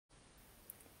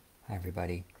Hi,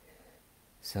 everybody.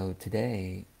 So,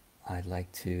 today I'd like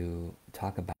to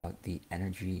talk about the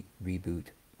energy reboot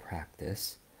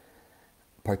practice,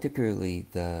 particularly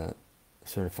the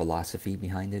sort of philosophy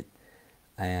behind it.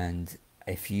 And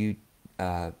if you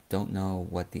don't know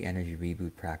what the energy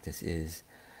reboot practice is,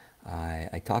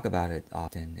 I talk about it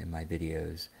often in my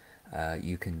videos.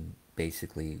 You can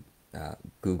basically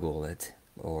Google it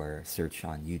or search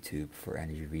on YouTube for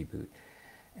energy reboot,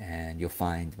 and you'll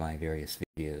find my various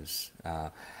videos.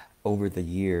 Over the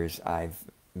years, I've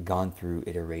gone through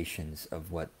iterations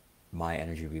of what my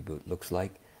energy reboot looks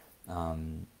like.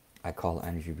 I call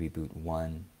energy reboot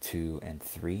 1, 2, and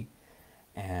 3.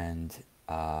 And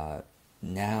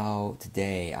now,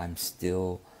 today,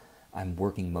 I'm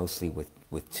working mostly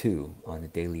with 2 on a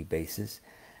daily basis,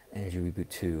 energy reboot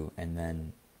 2, and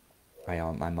then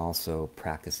I'm also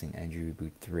practicing energy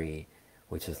reboot 3,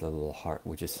 which is a little hard,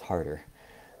 which is harder.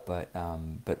 But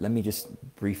let me just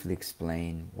briefly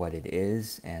explain what it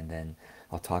is, and then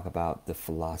I'll talk about the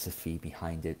philosophy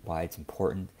behind it, why it's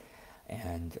important,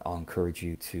 and I'll encourage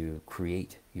you to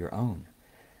create your own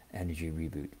energy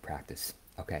reboot practice.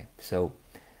 Okay, so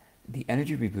the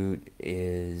energy reboot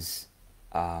is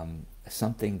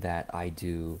something that I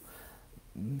do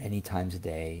many times a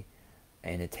day,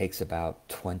 and it takes about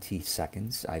 20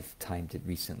 seconds. I've timed it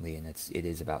recently, and it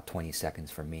is about 20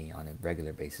 seconds for me on a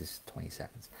regular basis. 20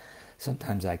 seconds.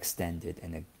 Sometimes I extend it,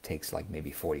 and it takes like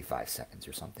maybe 45 seconds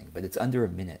or something, but it's under a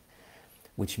minute,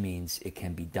 which means it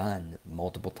can be done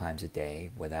multiple times a day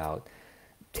without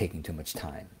taking too much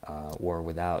time, or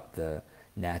without the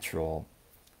natural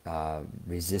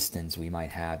resistance we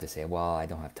might have to say, well, I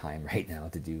don't have time right now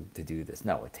to do this.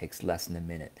 No, it takes less than a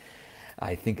minute.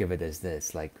 I think of it as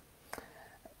this, like,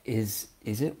 is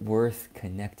it worth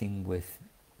connecting with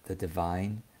the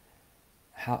divine,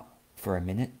 how, for a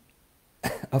minute?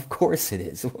 Of course it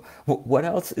is. What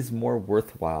else is more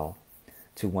worthwhile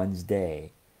to one's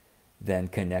day than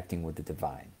connecting with the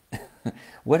divine?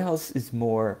 What else is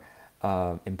more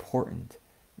important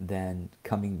than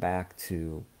coming back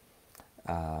to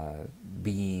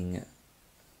being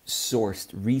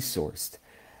resourced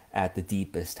at the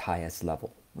deepest, highest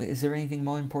level? Is there anything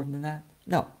more important than that?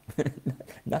 No.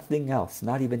 Nothing else,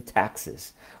 not even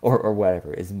taxes or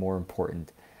whatever, is more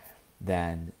important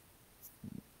than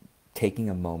taking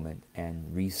a moment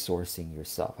and resourcing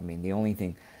yourself. I mean, the only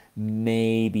thing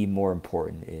maybe more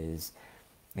important is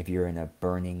if you're in a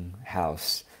burning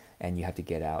house and you have to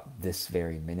get out this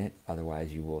very minute,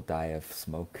 otherwise you will die of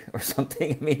smoke or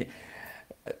something. I mean,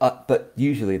 but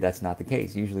usually that's not the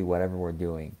case. Usually, whatever we're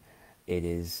doing, it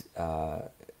is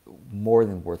more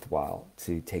than worthwhile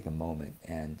to take a moment.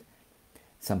 And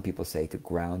some people say to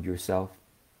ground yourself,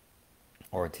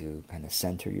 or to kind of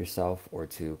center yourself, or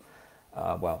to,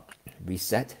 well,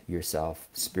 reset yourself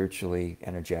spiritually,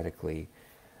 energetically,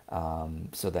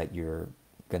 so that you're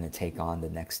going to take on the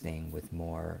next thing with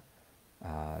more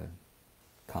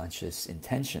conscious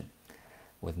intention,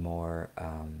 with more,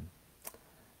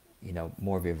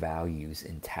 more of your values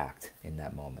intact in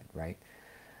that moment, right?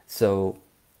 So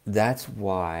that's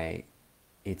why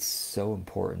it's so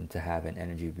important to have an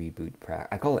energy reboot practice.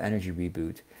 I call it energy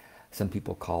reboot. Some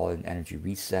people call it an energy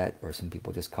reset, or some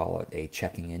people just call it a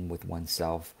checking in with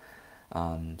oneself.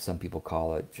 Some people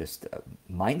call it just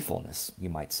mindfulness, you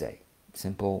might say.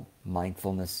 Simple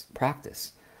mindfulness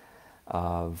practice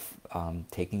of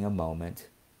taking a moment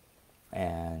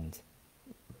and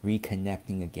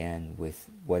reconnecting again with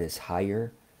what is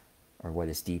higher, or what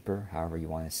is deeper, however you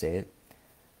want to say it,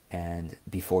 and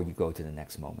before you go to the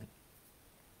next moment.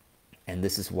 And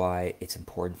this is why it's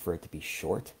important for it to be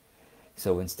short.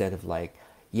 So instead of like,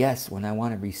 yes, when I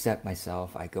want to reset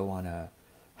myself, I go on a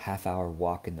half-hour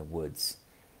walk in the woods,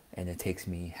 and it takes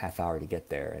me half-hour to get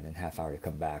there and then half-hour to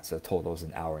come back. So total is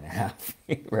an hour and a half,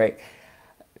 right?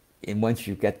 And once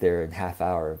you get there in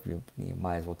half-hour, you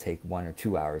might as well take 1 or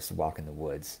 2 hours to walk in the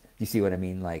woods. You see what I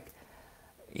mean? Like,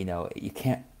 you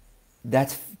can't.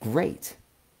 That's great,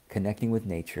 connecting with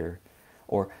nature.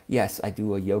 Or yes, I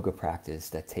do a yoga practice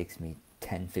that takes me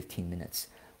 10, 15 minutes,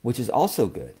 which is also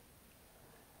good.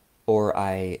 Or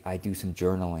I do some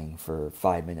journaling for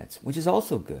 5 minutes, which is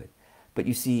also good. But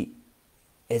you see,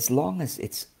 as long as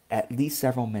it's at least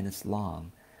several minutes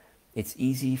long, it's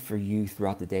easy for you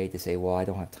throughout the day to say, well, I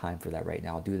don't have time for that right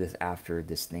now. I'll do this after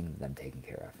this thing that I'm taking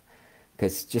care of.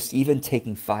 Because just even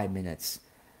taking 5 minutes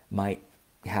might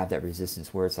have that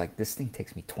resistance where it's like, this thing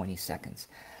takes me 20 seconds.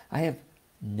 I have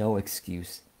no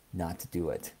excuse not to do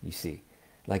it, you see.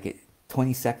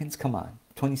 20 seconds? Come on.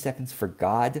 20 seconds for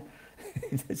God?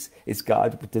 Is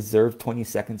God deserve 20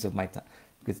 seconds of my time?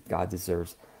 Because God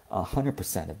deserves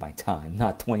 100% of my time,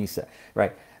 not 20 seconds,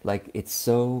 right? Like, it's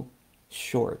so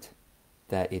short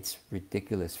that it's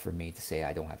ridiculous for me to say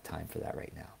I don't have time for that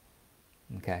right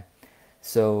now. Okay?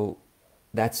 So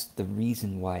that's the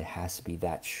reason why it has to be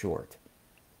that short.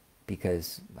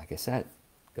 Because, like I said,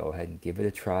 go ahead and give it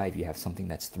a try. If you have something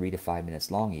that's 3 to 5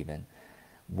 minutes long, even,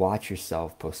 watch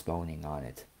yourself postponing on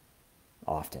it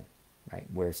often, right?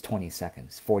 Where it's 20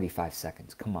 seconds, 45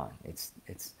 seconds. Come on, it's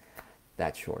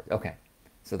that short. Okay,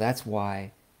 so that's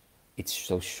why it's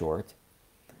so short.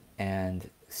 And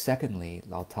secondly,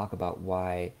 I'll talk about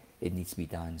why it needs to be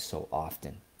done so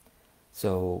often.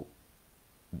 So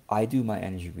I do my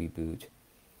energy reboot.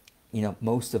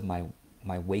 Most of my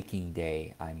waking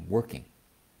day, I'm working,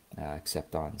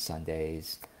 except on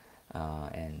Sundays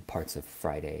and parts of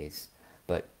Fridays.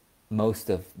 But most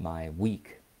of my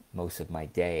week, most of my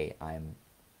day, I'm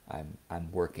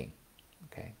working,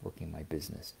 okay, working my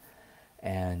business.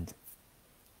 And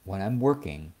when I'm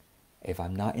working, if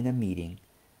I'm not in a meeting,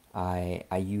 I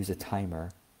use a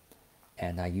timer,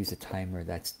 and I use a timer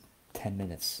that's 10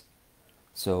 minutes.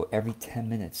 So every 10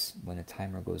 minutes, when the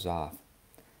timer goes off,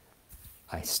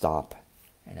 I stop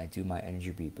and I do my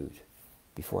energy reboot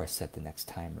before I set the next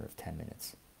timer of 10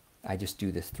 minutes. I just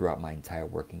do this throughout my entire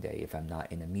working day if I'm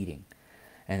not in a meeting.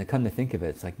 And to come to think of it,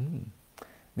 it's like,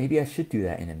 maybe I should do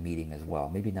that in a meeting as well.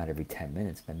 Maybe not every 10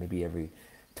 minutes, but maybe every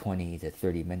 20 to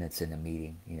 30 minutes in a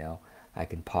meeting. I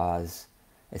can pause,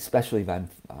 especially if I'm,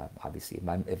 obviously,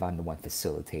 if I'm the one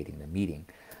facilitating the meeting.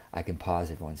 I can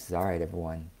pause. Everyone says, all right,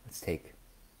 everyone, let's take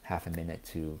half a minute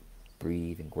to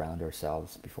breathe and ground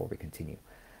ourselves before we continue.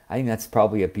 I think that's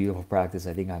probably a beautiful practice.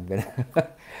 I think I'm going to,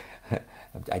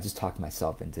 I just talked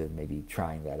myself into maybe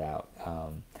trying that out.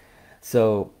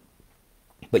 So,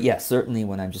 but yeah, certainly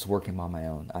when I'm just working on my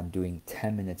own, I'm doing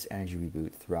 10 minutes energy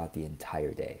reboot throughout the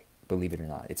entire day. Believe it or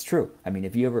not, it's true. I mean,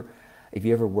 if you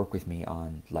ever work with me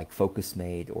on like Focus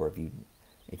Made, or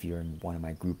if you're in one of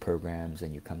my group programs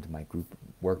and you come to my group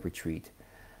work retreat,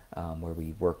 where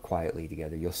we work quietly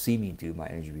together, you'll see me do my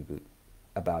energy reboot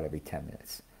about every 10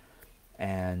 minutes.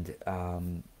 And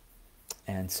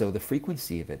so the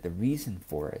frequency of it, the reason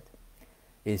for it,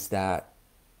 is that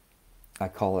I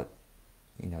call it,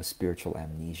 spiritual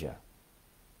amnesia.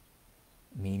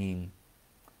 Meaning,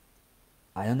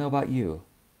 I don't know about you,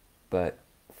 but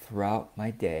throughout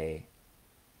my day,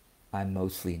 I'm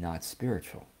mostly not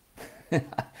spiritual.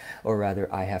 Or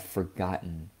rather, I have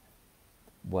forgotten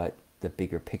what the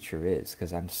bigger picture is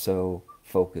because I'm so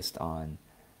focused on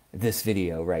this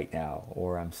video right now,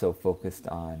 or I'm so focused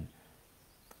on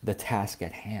the task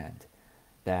at hand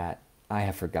that I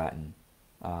have forgotten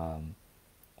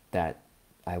that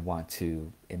I want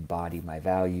to embody my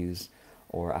values,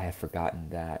 or I have forgotten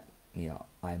that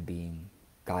I'm being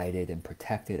guided and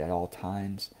protected at all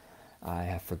times. I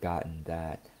have forgotten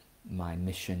that my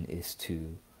mission is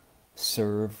to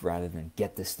serve rather than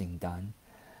get this thing done.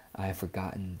 I have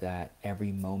forgotten that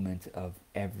every moment of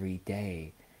every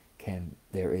day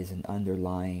there is an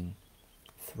underlying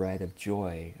thread of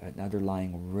joy, an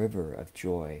underlying river of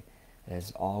joy that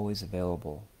is always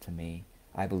available to me.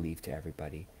 I believe to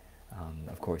everybody.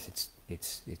 Of course,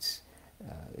 it's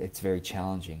very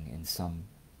challenging in some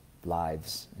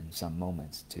lives, in some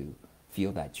moments, to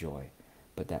feel that joy,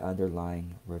 but that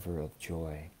underlying river of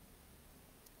joy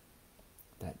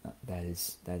that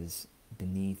is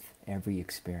beneath every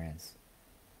experience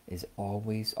is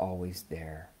always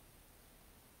there,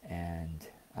 and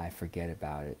I forget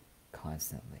about it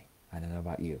constantly. I don't know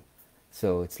about you.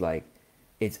 So it's like,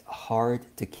 it's hard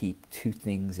to keep two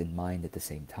things in mind at the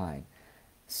same time: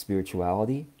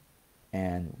 spirituality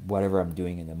and whatever I'm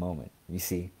doing in the moment, you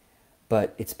see.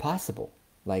 But it's possible.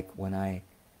 Like when I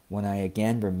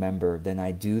again remember, then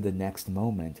I do the next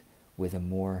moment with a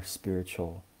more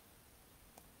spiritual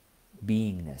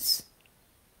beingness.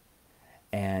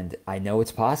 And I know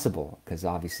it's possible because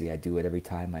obviously I do it every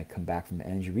time I come back from the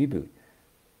energy reboot.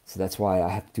 So that's why I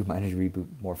have to do my energy reboot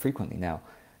more frequently. Now,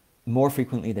 more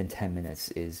frequently than 10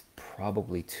 minutes is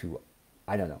probably too,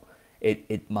 I don't know.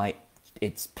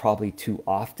 It's probably too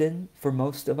often for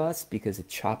most of us because it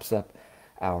chops up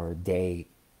our day.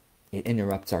 It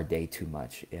interrupts our day too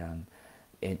much.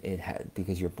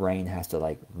 Because your brain has to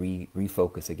like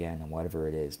refocus again on whatever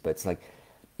it is. But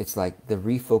it's like the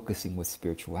refocusing with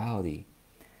spirituality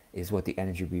is what the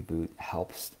energy reboot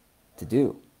helps to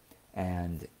do.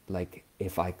 And like,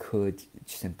 if I could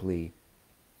simply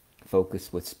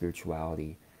focus with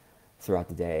spirituality throughout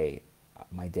the day,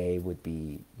 my day would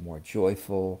be more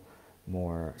joyful,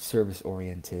 more service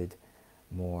oriented,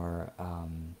 more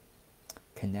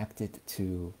connected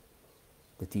to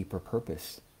the deeper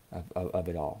purpose of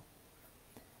it all.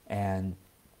 And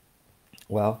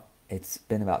well, it's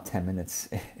been about 10 minutes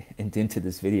into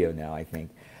this video now, I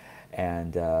think.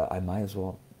 And I might as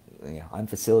well, I'm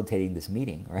facilitating this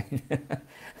meeting, right?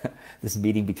 This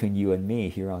meeting between you and me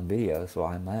here on video, so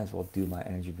I might as well do my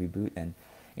energy reboot and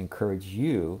encourage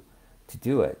you to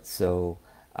do it. So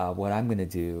what I'm going to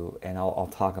do, and I'll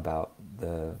talk about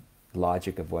the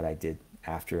logic of what I did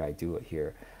after I do it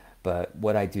here, but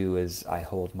what I do is I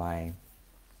hold my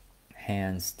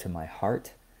hands to my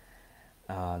heart.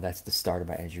 That's the start of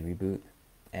my energy reboot,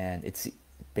 and it's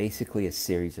basically a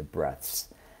series of breaths.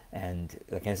 And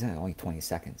like I said, only 20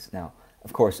 seconds. Now,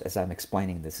 of course, as I'm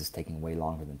explaining, this is taking way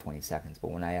longer than 20 seconds,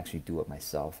 but when I actually do it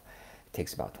myself, it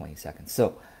takes about 20 seconds.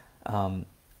 So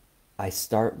I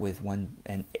start with one,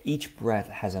 and each breath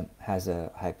has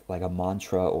a like a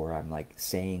mantra, or I'm like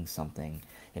saying something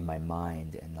in my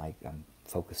mind, and like I'm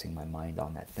focusing my mind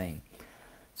on that thing.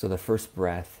 So the first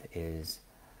breath is,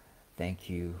 thank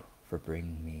you for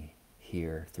bringing me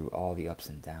here through all the ups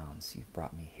and downs. You've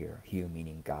brought me here. You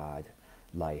meaning God,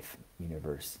 life,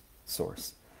 universe,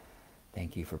 source.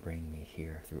 Thank you for bringing me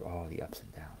here through all the ups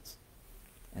and downs.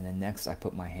 And then next I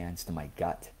put my hands to my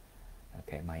gut.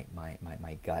 Okay,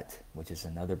 my gut, which is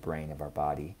another brain of our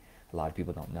body. A lot of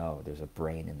people don't know there's a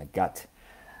brain in the gut,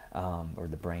 or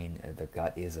the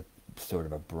gut is a sort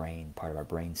of a brain, part of our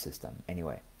brain system.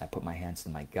 Anyway, I put my hands to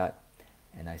my gut,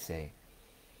 and I say,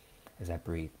 as I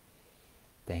breathe,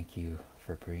 thank you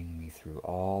for bringing me through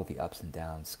all the ups and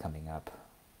downs coming up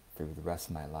through the rest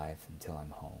of my life until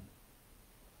I'm home.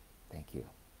 Thank you.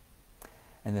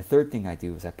 And the third thing I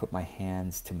do is I put my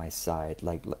hands to my side,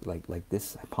 like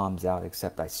this, palms out,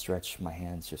 except I stretch my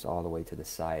hands just all the way to the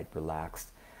side, relaxed,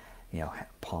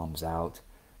 palms out,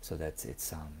 so that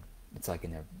it's like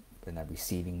in a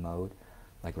receiving mode,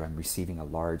 like where I'm receiving a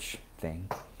large thing.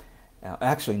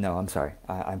 Actually, no, I'm sorry.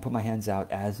 I put my hands out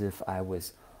as if I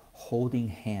was holding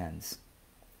hands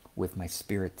with my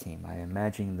spirit team. I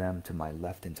imagine them to my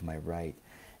left and to my right.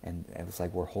 And it was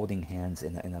like we're holding hands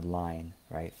in a line,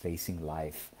 right? Facing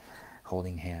life,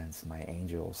 holding hands, my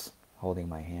angels holding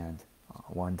my hand,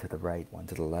 one to the right, one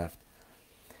to the left.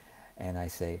 And I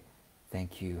say,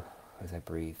 thank you as I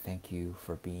breathe. Thank you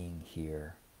for being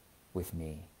here with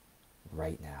me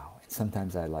right now. And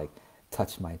sometimes I like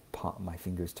touch my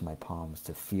fingers to my palms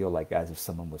to feel like as if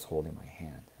someone was holding my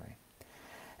hand, right?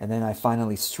 And then I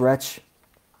finally stretch.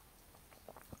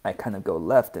 I kind of go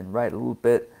left and right a little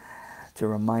bit to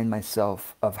remind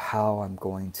myself of how I'm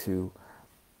going to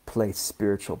place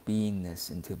spiritual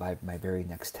beingness into my very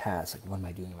next task. Like, what am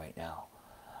I doing right now?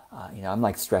 I'm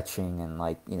like stretching and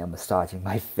like, massaging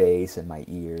my face and my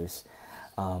ears.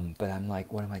 But I'm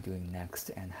like, what am I doing next?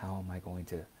 And how am I going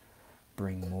to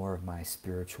bring more of my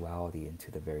spirituality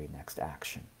into the very next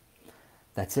action?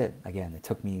 That's it. Again, it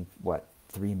took me,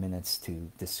 3 minutes to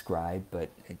describe, but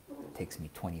it takes me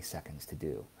 20 seconds to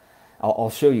do.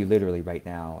 I'll show you literally right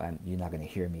now, and you're not going to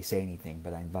hear me say anything,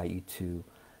 but I invite you to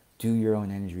do your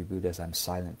own energy reboot as I'm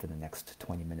silent for the next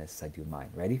 20 minutes as I do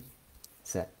mine. Ready?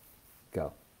 Set.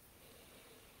 Go.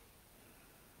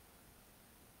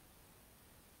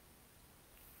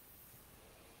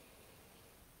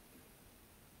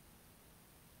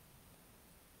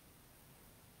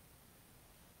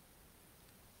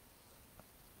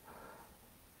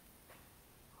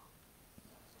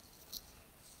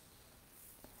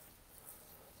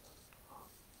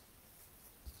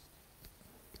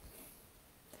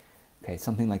 Okay,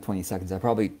 something like 20 seconds. I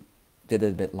probably did it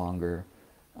a bit longer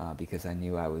because I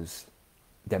knew I was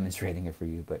demonstrating it for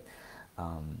you. But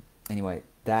anyway,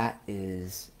 that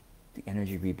is the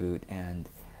energy reboot. And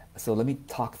so let me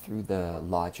talk through the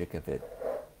logic of it.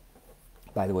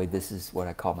 By the way, this is what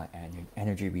I call my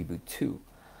energy reboot 2.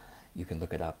 You can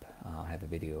look it up. I have a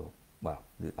video. Well,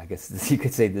 I guess you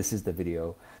could say this is the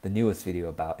video, the newest video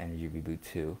about energy reboot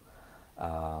 2.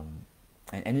 And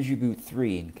energy reboot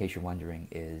 3, in case you're wondering,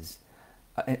 is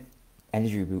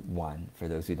Energy Reboot 1, for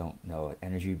those who don't know it.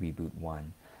 Energy Reboot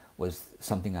 1 was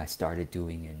something I started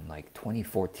doing in like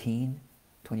 2014,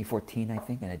 I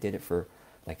think, and I did it for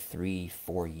like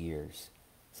 3-4 years,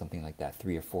 something like that,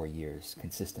 3 or 4 years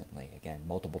consistently, again,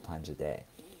 multiple times a day.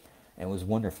 And it was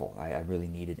wonderful. I really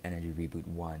needed Energy Reboot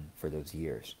 1 for those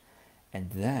years. And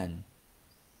then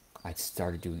I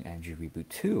started doing Energy Reboot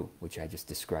 2, which I just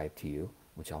described to you,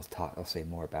 which I'll say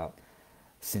more about,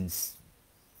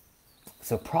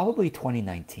 so probably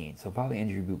 2019. So probably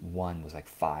Energy Reboot 1 was like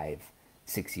 5-6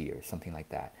 years, something like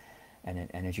that. And then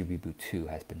Energy Reboot 2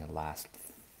 has been the last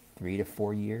 3 to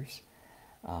 4 years.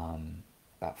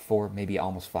 About 4, maybe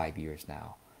almost 5 years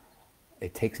now.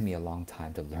 It takes me a long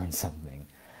time to learn something.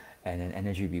 And then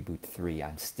Energy Reboot 3,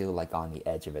 I'm still like on the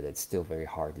edge of it. It's still very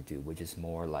hard to do, which is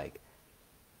more like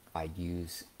I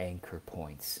use anchor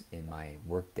points in my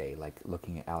workday, like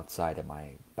looking outside at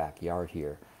my backyard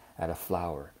here at a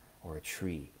flower or a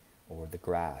tree or the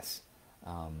grass,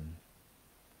 um,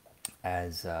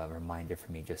 as a reminder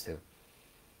for me just to,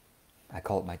 I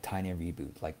call it my tiny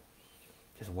reboot, like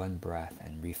just one breath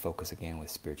and refocus again with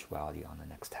spirituality on the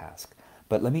next task.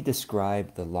 But let me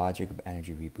describe the logic of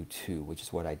energy reboot too, which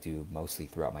is what I do mostly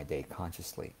throughout my day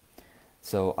consciously.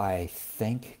 So I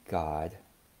thank God,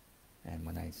 and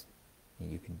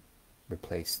you can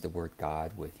replace the word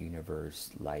God with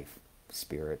universe, life,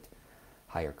 spirit,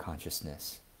 higher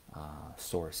consciousness,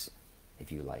 source,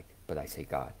 if you like, but I say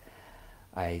God.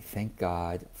 I thank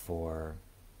God for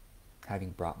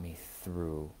having brought me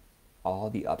through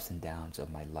all the ups and downs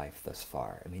of my life thus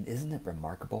far. I mean, isn't it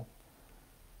remarkable?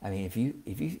 I mean, we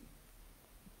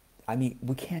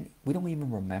don't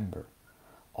even remember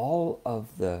all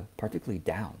of the, particularly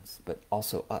downs, but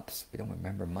also ups. We don't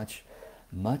remember much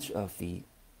of the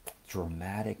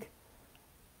dramatic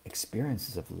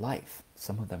experiences of life.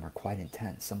 Some of them are quite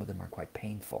intense, some of them are quite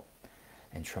painful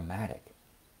and traumatic,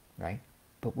 right?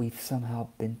 But we've somehow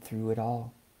been through it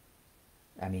all.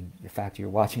 I mean, the fact you're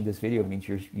watching this video means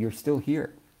you're still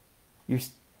here. You've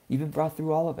been brought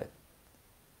through all of it.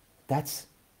 That's,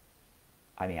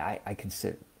 I mean, I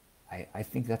consider, I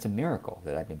think that's a miracle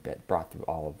that I've been brought through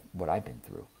all of what I've been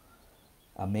through.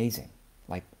 Amazing.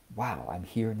 Like, wow, I'm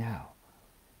here now,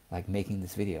 like making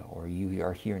this video, or you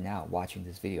are here now watching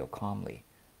this video calmly,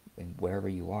 and wherever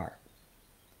you are.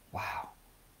 Wow,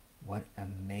 what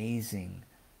amazing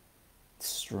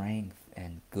strength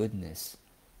and goodness,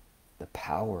 the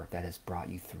power that has brought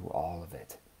you through all of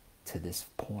it to this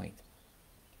point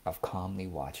of calmly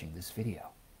watching this video.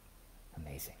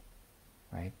 Amazing,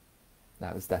 right?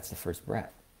 That's the first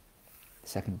breath. The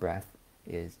second breath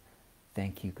is,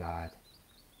 thank you, God,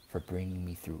 for bringing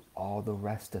me through all the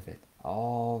rest of it,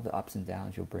 all the ups and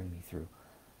downs you'll bring me through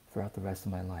throughout the rest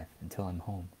of my life until I'm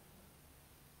home.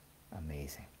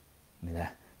 Amazing. I mean,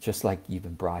 that, just like you've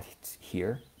been brought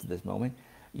here to this moment,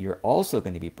 you're also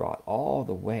going to be brought all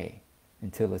the way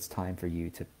until it's time for you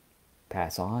to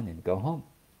pass on and go home.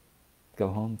 Go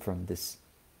home from this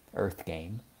earth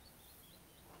game,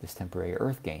 this temporary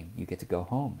earth game. You get to go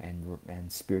home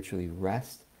and spiritually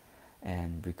rest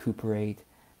and recuperate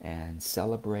and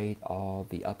celebrate all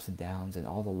the ups and downs and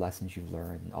all the lessons you've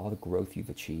learned and all the growth you've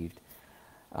achieved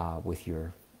with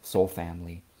your soul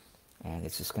family. And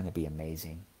it's just going to be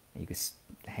amazing. You can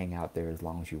hang out there as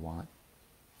long as you want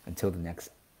until the next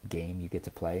game you get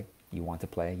to play. You want to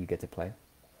play, you get to play.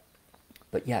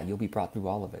 But yeah, you'll be brought through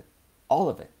all of it. All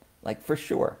of it. Like, for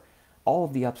sure. All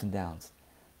of the ups and downs.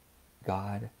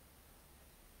 God,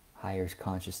 higher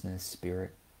consciousness,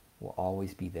 spirit, will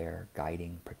always be there,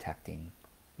 guiding, protecting,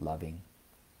 loving,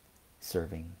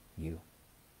 serving you.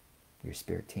 Your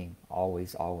spirit team.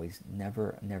 Always, always,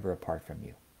 never, never apart from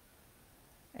you.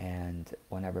 And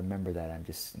when I remember that, I'm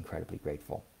just incredibly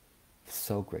grateful.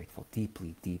 So grateful.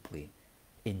 Deeply, deeply.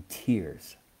 In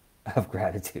tears of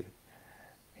gratitude.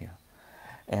 Yeah.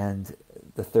 And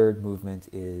the third movement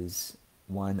is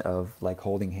one of like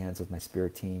holding hands with my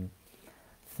spirit team.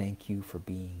 Thank you for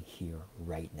being here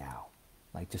right now.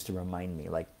 Like, just to remind me,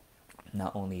 like,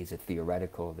 not only is it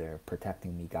theoretical, they're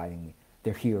protecting me, guiding me,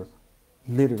 they're here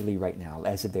literally right now,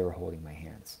 as if they were holding my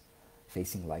hands,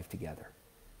 facing life together.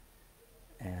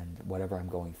 And whatever I'm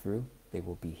going through, they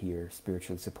will be here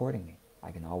spiritually supporting me.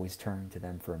 I can always turn to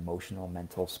them for emotional,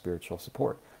 mental, spiritual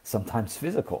support, sometimes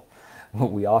physical.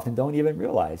 What we often don't even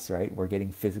realize, right? We're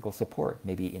getting physical support,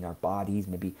 maybe in our bodies,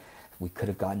 maybe we could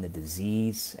have gotten a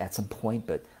disease at some point,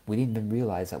 but we didn't even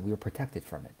realize that we were protected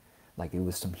from it. Like, it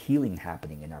was some healing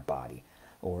happening in our body.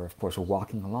 Or, of course, we're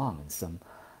walking along and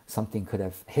something could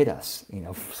have hit us,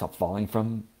 falling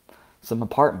from some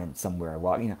apartment somewhere.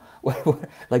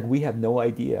 Like, we have no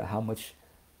idea how much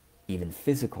even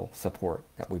physical support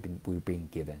that we're being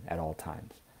given at all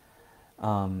times.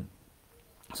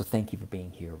 So thank you for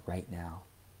being here right now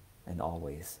and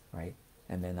always, right?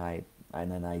 And then I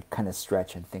kind of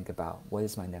stretch and think about, what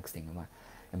is my next thing?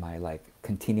 Am I like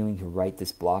continuing to write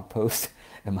this blog post?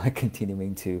 Am I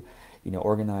continuing to,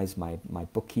 organize my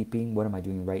bookkeeping? What am I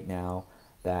doing right now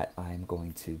that I'm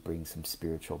going to bring some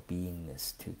spiritual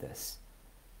beingness to this?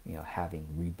 Having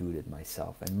rebooted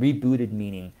myself. And rebooted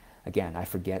meaning, again, I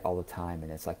forget all the time,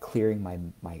 and it's like clearing my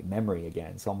memory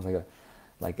again. It's almost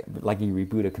like you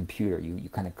reboot a computer. You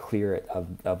kind of clear it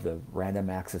of the random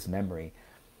access memory,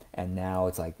 and now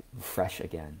it's like fresh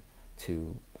again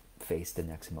to face the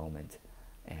next moment,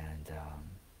 and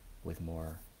with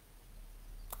more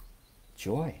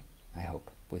joy, I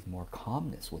hope, with more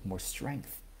calmness, with more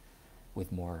strength,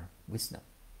 with more wisdom,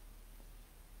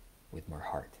 with more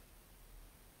heart.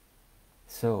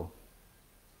 So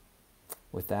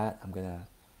with that, I'm going to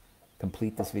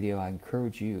complete this video. I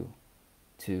encourage you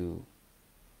to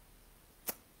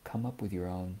come up with your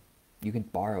own. You can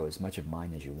borrow as much of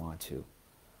mine as you want to,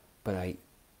 but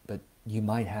but you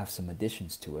might have some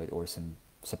additions to it, or some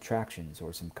subtractions,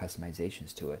 or some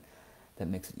customizations to it that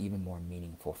makes it even more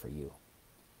meaningful for you.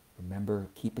 Remember,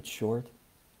 keep it short,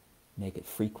 make it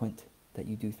frequent that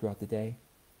you do throughout the day.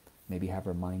 Maybe have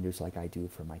reminders like I do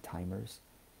for my timers,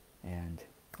 and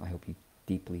I hope you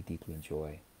deeply, deeply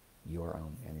enjoy your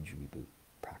own energy reboot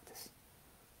practice.